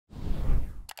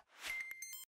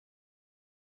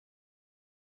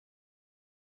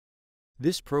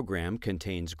This program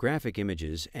contains graphic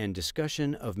images and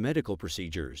discussion of medical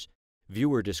procedures.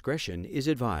 Viewer discretion is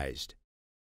advised.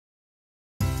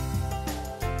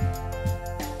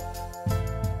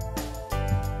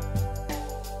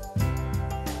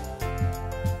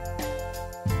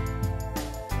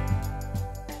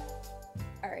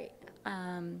 All right.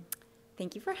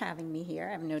 Thank you for having me here.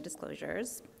 I have no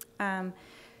disclosures.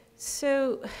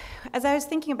 So as I was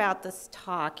thinking about this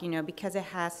talk, because it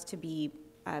has to be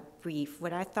brief,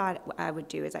 what I thought I would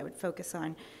do is I would focus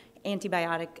on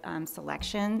antibiotic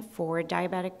selection for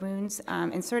diabetic wounds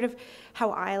and sort of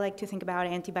how I like to think about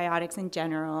antibiotics in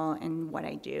general and what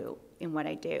I do.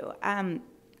 I'm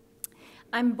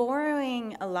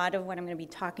borrowing a lot of what I'm going to be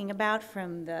talking about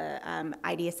from the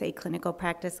IDSA clinical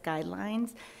practice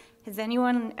guidelines. Has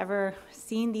anyone ever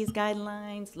seen these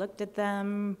guidelines, looked at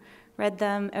them, read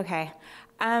them? Okay.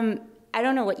 I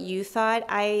don't know what you thought.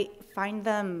 I find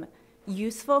them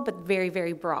useful, but very,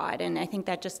 very broad. And I think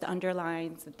that just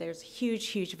underlines that there's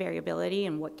huge variability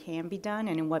in what can be done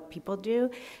and in what people do.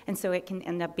 And so it can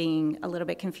end up being a little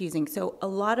bit confusing. So a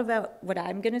lot about what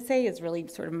I'm going to say is really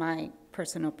sort of my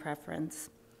personal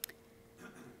preference.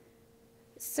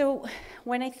 So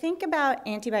when I think about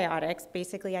antibiotics,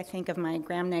 basically I think of my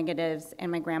gram-negatives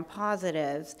and my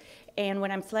gram-positives. And when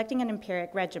I'm selecting an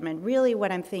empiric regimen, really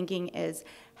what I'm thinking is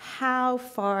how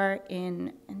far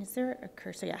in, and is there a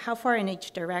cursor? Yeah, how far in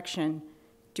each direction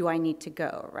do I need to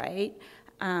go, right?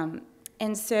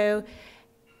 And so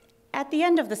at the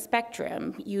end of the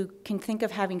spectrum, you can think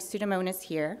of having Pseudomonas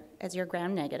here as your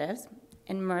gram-negatives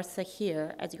and MRSA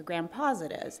here as your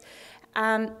gram-positives.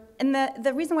 And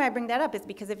the reason why I bring that up is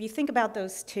because if you think about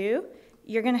those two,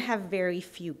 you're going to have very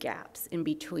few gaps in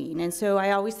between. And so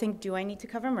I always think, do I need to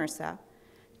cover MRSA?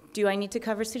 Do I need to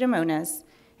cover Pseudomonas?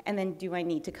 And then do I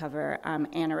need to cover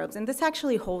anaerobes? And this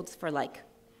actually holds for like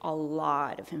a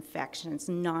lot of infections,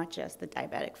 not just the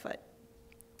diabetic foot.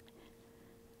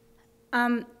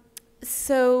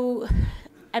 So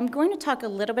I'm going to talk a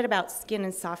little bit about skin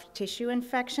and soft tissue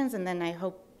infections, and then I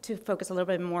hope to focus a little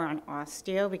bit more on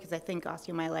osteo, because I think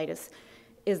osteomyelitis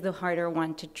is the harder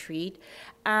one to treat.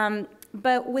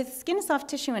 But with skin and soft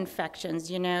tissue infections,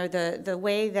 the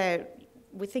way that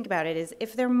we think about it is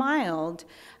if they're mild,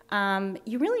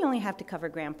 you really only have to cover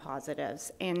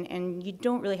gram-positives, and you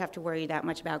don't really have to worry that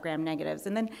much about gram-negatives.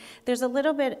 And then there's a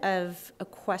little bit of a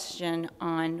question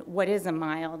on what is a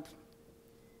mild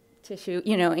tissue,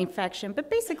 infection,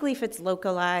 but basically if it's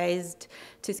localized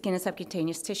to skin and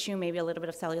subcutaneous tissue, maybe a little bit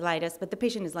of cellulitis, but the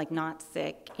patient is like not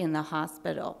sick in the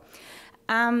hospital.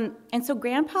 And so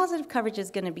gram-positive coverage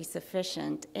is going to be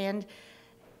sufficient. And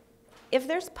if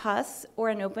there's pus or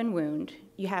an open wound,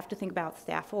 you have to think about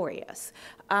Staph aureus.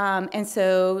 And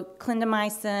so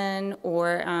clindamycin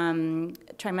or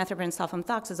trimethoprim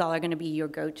sulfamethixazole are going to be your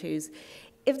go-tos.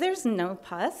 If there's no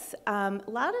pus, a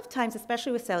lot of times,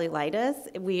 especially with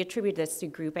cellulitis, we attribute this to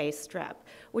group A strep,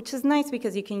 which is nice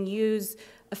because you can use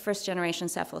a first-generation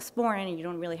cephalosporin and you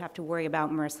don't really have to worry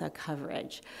about MRSA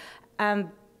coverage. And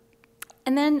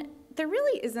then there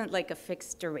really isn't like a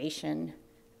fixed duration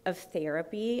of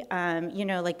therapy,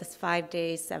 like this 5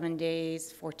 days, 7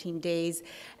 days, 14 days.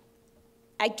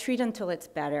 I treat until it's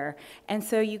better. And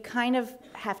so you kind of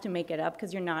have to make it up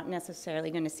because you're not necessarily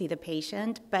going to see the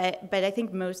patient. But I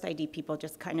think most ID people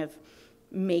just kind of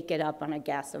make it up on a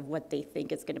guess of what they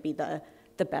think is going to be the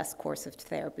best course of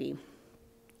therapy.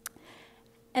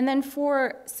 And then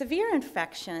for severe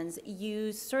infections,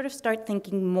 you sort of start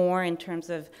thinking more in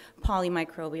terms of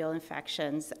polymicrobial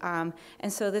infections. And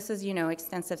so this is,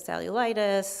 extensive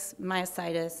cellulitis,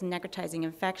 myositis, necrotizing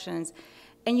infections.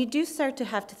 And you do start to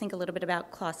have to think a little bit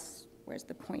about where's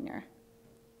the pointer?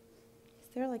 Is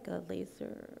there like a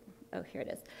laser? Oh, here it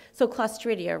is. So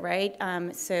Clostridia, right?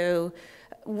 So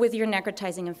with your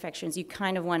necrotizing infections, you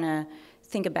kind of want to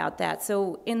think about that.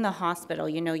 So in the hospital,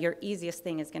 your easiest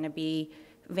thing is going to be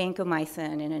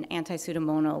vancomycin and an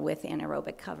anti-pseudomonal with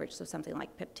anaerobic coverage, so something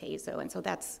like Piptazo. And so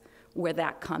that's where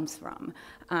that comes from.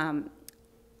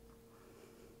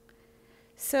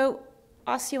 So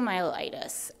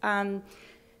osteomyelitis.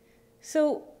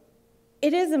 So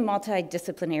it is a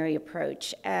multidisciplinary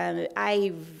approach.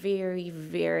 I very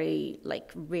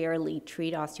rarely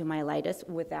treat osteomyelitis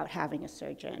without having a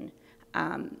surgeon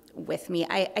with me.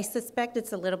 I suspect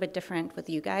it's a little bit different with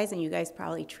you guys, and you guys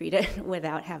probably treat it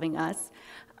without having us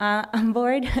on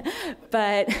board,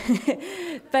 but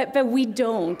we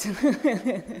don't.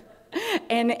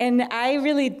 And I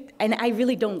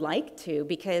really don't like to,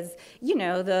 because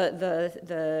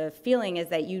the feeling is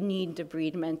that you need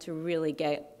debridement to really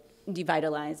get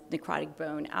devitalized necrotic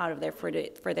bone out of there for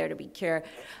there to be cure.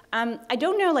 I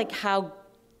don't know how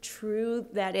true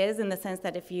that is, in the sense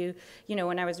that if you know,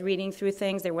 when I was reading through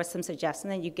things, there was some suggestion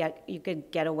that you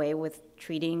could get away with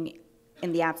treating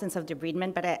in the absence of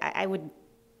debridement, but I would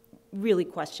really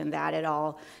question that at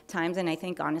all times. And I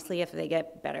think, honestly, if they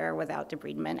get better without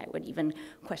debridement, I would even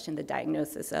question the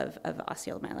diagnosis of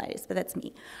osteomyelitis, but that's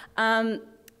me.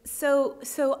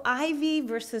 So IV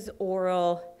versus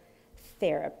oral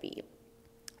therapy.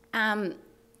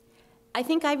 I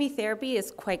think IV therapy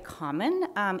is quite common,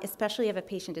 especially if a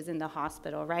patient is in the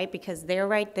hospital, right? Because they're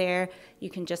right there. You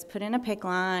can just put in a PICC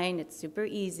line. It's super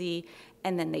easy,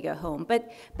 and then they go home.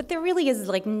 But there really is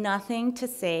like nothing to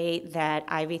say that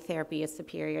IV therapy is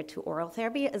superior to oral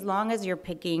therapy, as long as you're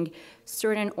picking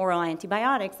certain oral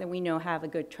antibiotics that we know have a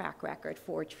good track record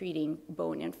for treating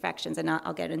bone infections, and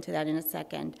I'll get into that in a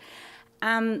second.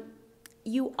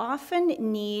 You often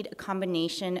need a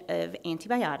combination of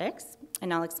antibiotics,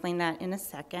 and I'll explain that in a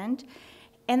second.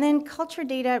 And then culture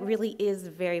data really is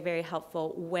very, very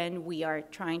helpful when we are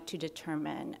trying to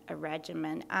determine a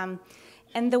regimen.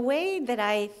 And the way that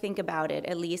I think about it,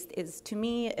 at least, is, to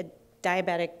me, a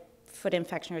diabetic foot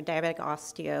infection or diabetic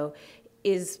osteo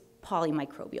is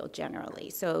polymicrobial generally.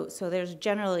 So there's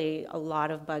generally a lot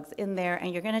of bugs in there,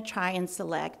 and you're going to try and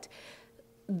select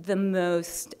the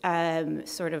most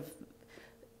sort of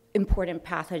important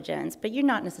pathogens, but you're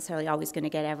not necessarily always going to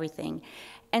get everything.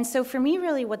 And so for me,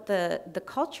 really, what the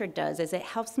culture does is it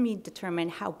helps me determine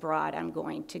how broad I'm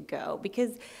going to go,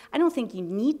 because I don't think you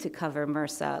need to cover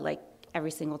MRSA like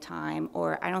every single time,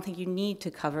 or I don't think you need to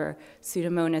cover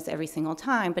Pseudomonas every single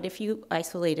time, but if you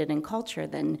isolate it in culture,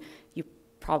 then you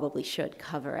probably should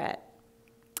cover it.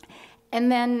 And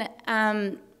then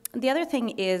the other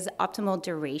thing is optimal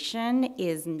duration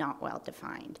is not well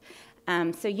defined.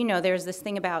 So, you know, there's this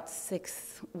thing about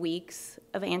 6 weeks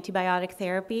of antibiotic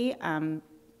therapy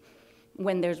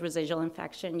when there's residual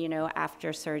infection, you know,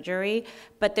 after surgery.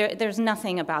 But there's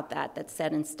nothing about that that's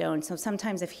set in stone. So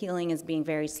sometimes if healing is being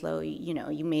very slow, you know,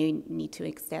 you may need to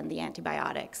extend the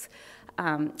antibiotics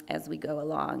as we go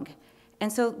along.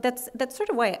 And so that's sort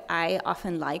of why I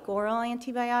often like oral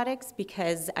antibiotics,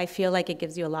 because I feel like it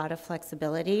gives you a lot of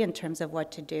flexibility in terms of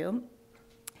what to do.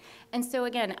 And so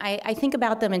again, I think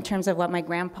about them in terms of what my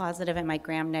gram-positive and my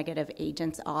gram-negative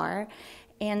agents are.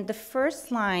 And the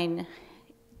first-line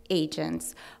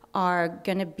agents are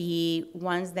going to be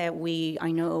ones that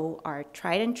I know are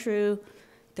tried and true.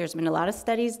 There's been a lot of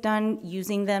studies done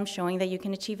using them, showing that you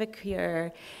can achieve a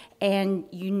cure. And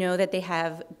you know that they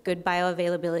have good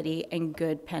bioavailability and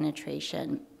good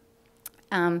penetration.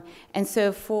 And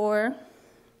so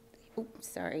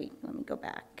let me go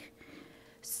back.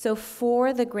 So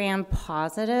for the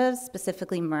gram-positive,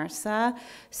 specifically MRSA,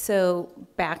 so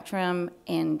Bactrim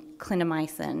and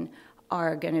clindamycin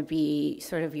are going to be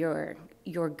sort of your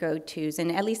go-tos.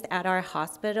 And at least at our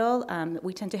hospital,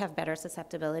 we tend to have better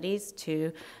susceptibilities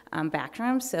to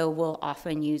Bactrim, so we'll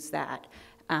often use that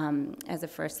as a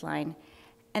first line.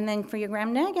 And then for your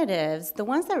gram-negatives, the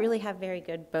ones that really have very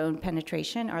good bone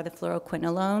penetration are the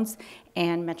fluoroquinolones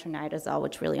and metronidazole,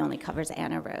 which really only covers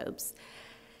anaerobes.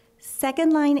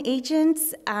 Second-line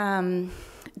agents,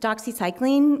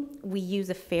 doxycycline, we use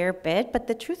a fair bit, but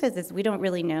the truth is we don't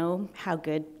really know how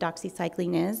good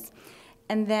doxycycline is.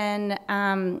 And then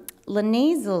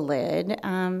linezolid,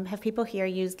 have people here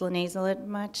used linezolid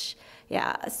much?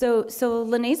 Yeah, so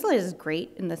linezolid is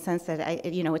great in the sense that,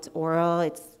 it's oral,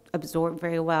 it's absorbed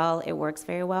very well, it works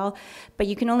very well, but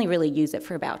you can only really use it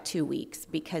for about 2 weeks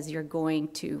because you're going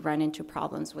to run into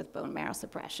problems with bone marrow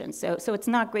suppression. So it's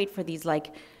not great for these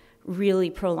like really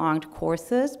prolonged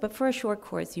courses, but for a short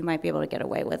course, you might be able to get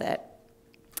away with it.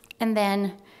 And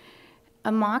then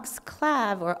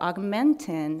amoxiclav or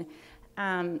augmentin,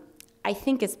 I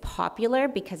think is popular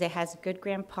because it has good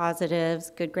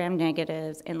gram-positives, good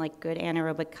gram-negatives, and like good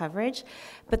anaerobic coverage.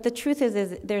 But the truth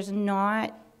is there's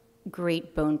not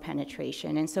great bone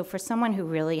penetration. And so for someone who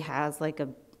really has like a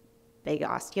big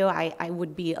osteo, I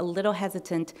would be a little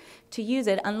hesitant to use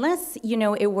it unless,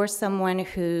 it were someone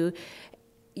who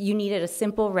you needed a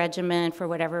simple regimen for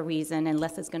whatever reason,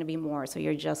 unless it's going to be more, so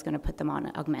you're just going to put them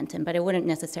on augmentin, but it wouldn't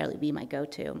necessarily be my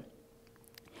go-to.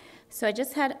 So I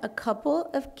just had a couple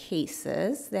of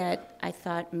cases that I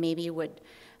thought maybe would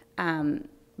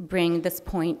bring this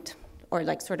point, or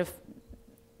like sort of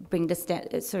bring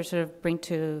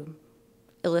to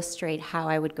illustrate how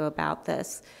I would go about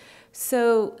this.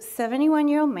 So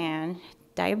 71-year-old man,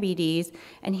 diabetes,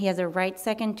 and he has a right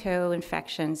second toe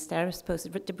infection, status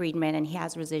post debridement, and he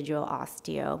has residual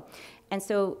osteo. And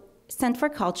so sent for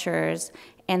cultures,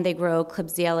 and they grow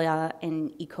Klebsiella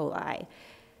and E. coli.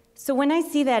 So when I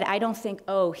see that, I don't think,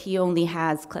 oh, he only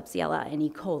has Klebsiella and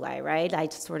E. coli, right? I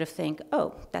just sort of think,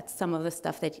 oh, that's some of the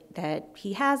stuff that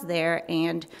he has there,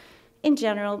 and in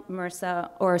general, MRSA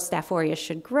or Staph aureus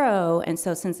should grow, and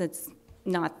so since it's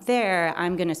not there,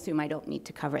 I'm going to assume I don't need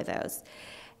to cover those.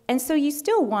 And so you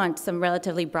still want some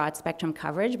relatively broad spectrum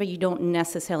coverage, but you don't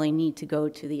necessarily need to go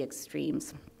to the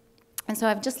extremes. And so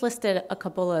I've just listed a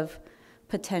couple of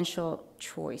potential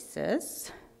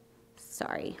choices.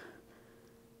 Sorry.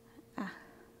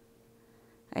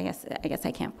 I guess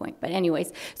I can't point, but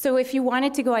anyways. So if you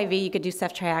wanted to go IV, you could do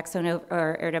ceftriaxone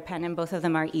or ertapenem. Both of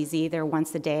them are easy. They're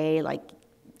once a day,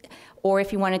 or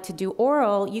if you wanted to do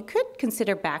oral, you could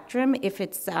consider Bactrim if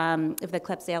it's if the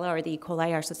Klebsiella or the E.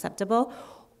 coli are susceptible,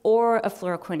 or a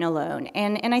fluoroquinolone.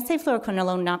 And I say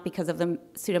fluoroquinolone not because of the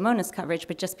Pseudomonas coverage,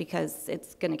 but just because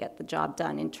it's going to get the job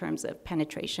done in terms of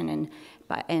penetration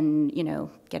and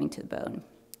getting to the bone.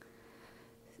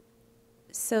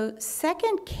 So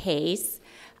second case,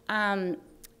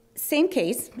 same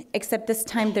case, except this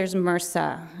time there's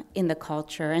MRSA in the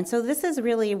culture. And so this is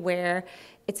really where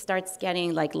it starts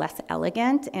getting less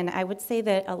elegant. And I would say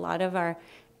that a lot of our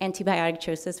antibiotic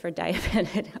choices for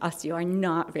diabetic osteo are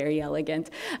not very elegant.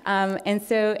 And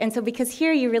so because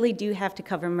here you really do have to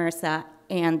cover MRSA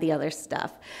and the other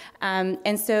stuff.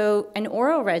 And so an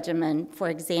oral regimen, for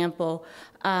example,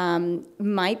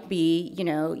 might be,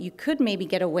 you could maybe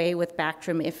get away with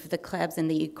Bactrim if the Klebs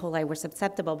and the E. coli were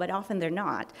susceptible, but often they're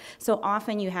not. So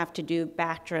often you have to do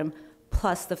Bactrim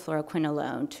plus the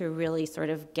fluoroquinolone to really sort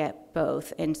of get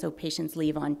both. And so patients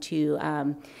leave on 2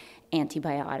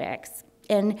 antibiotics.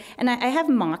 And I have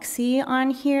Moxie on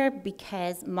here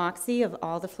because Moxie, of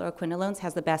all the fluoroquinolones,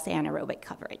 has the best anaerobic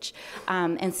coverage.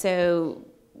 And so,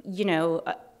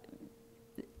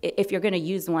 if you're going to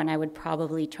use one, I would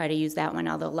probably try to use that one,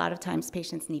 although a lot of times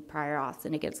patients need prior auths,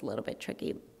 and it gets a little bit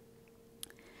tricky.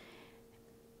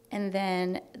 And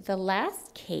then the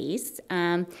last case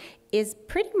is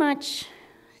pretty much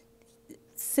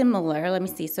similar. Let me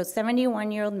see. So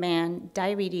 71-year-old man,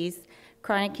 diabetes,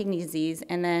 chronic kidney disease,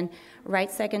 and then right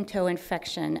second toe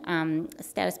infection,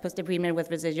 status post-debridement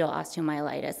with residual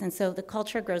osteomyelitis. And so the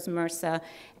culture grows MRSA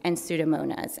and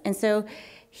Pseudomonas. And so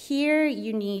here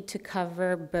you need to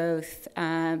cover both,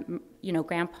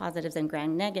 gram-positives and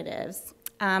gram-negatives.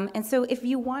 And so if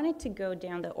you wanted to go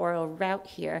down the oral route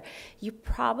here, you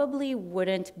probably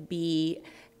wouldn't be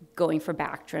going for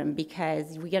Bactrim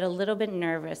because we get a little bit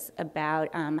nervous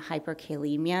about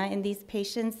hyperkalemia in these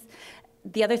patients.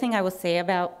 The other thing I will say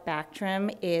about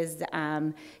Bactrim is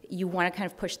you want to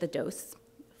kind of push the dose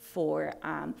for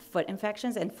foot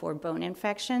infections and for bone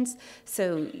infections.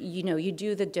 So, you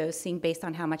do the dosing based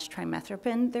on how much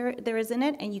trimethoprim there is in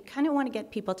it, and you kind of want to get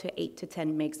people to 8 to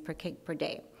 10 mg per kg per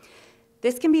day.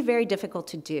 This can be very difficult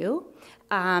to do,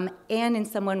 and in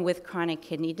someone with chronic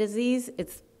kidney disease,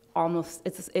 it's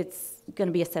going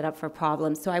to be a setup for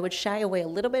problems. So I would shy away a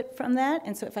little bit from that.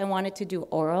 And so if I wanted to do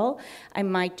oral, I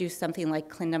might do something like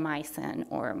clindamycin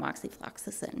or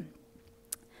moxifloxacin.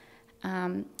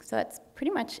 So that's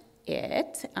pretty much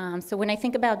it. So when I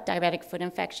think about diabetic foot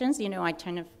infections, I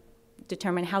kind of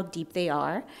determine how deep they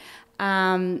are.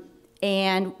 And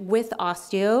with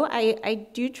osteo, I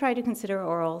do try to consider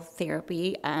oral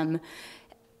therapy. And,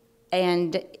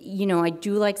 I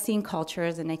do like seeing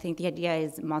cultures, and I think the idea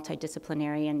is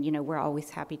multidisciplinary, and, we're always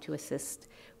happy to assist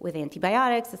with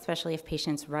antibiotics, especially if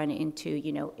patients run into,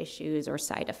 issues or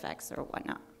side effects or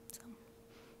whatnot. So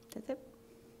that's it.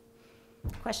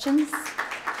 Questions?